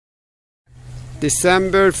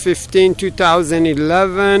December 15,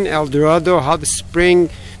 2011, El Dorado Hot Spring,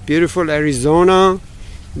 beautiful Arizona,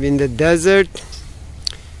 in the desert.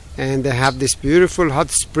 And they have this beautiful hot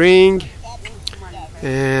spring.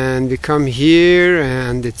 And we come here,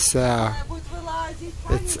 and it's out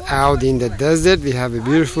in the desert. We have a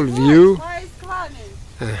beautiful view.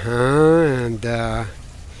 And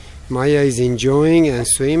Maya is enjoying and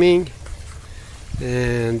swimming.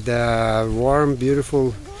 And warm,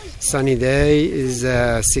 beautiful, sunny day is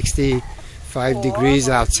 65 degrees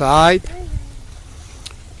outside.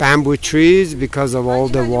 Bamboo trees because of all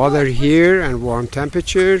the water here and warm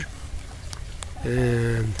temperature.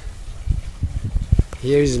 And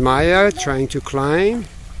here's Maya trying to climb.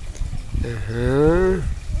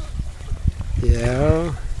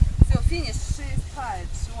 Yeah. So finish. She is tired.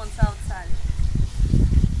 She wants outside.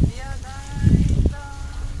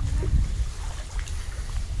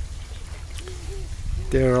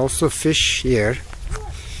 There are also fish here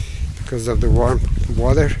because of the warm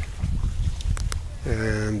water,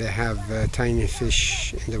 and they have tiny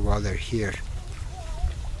fish in the water here.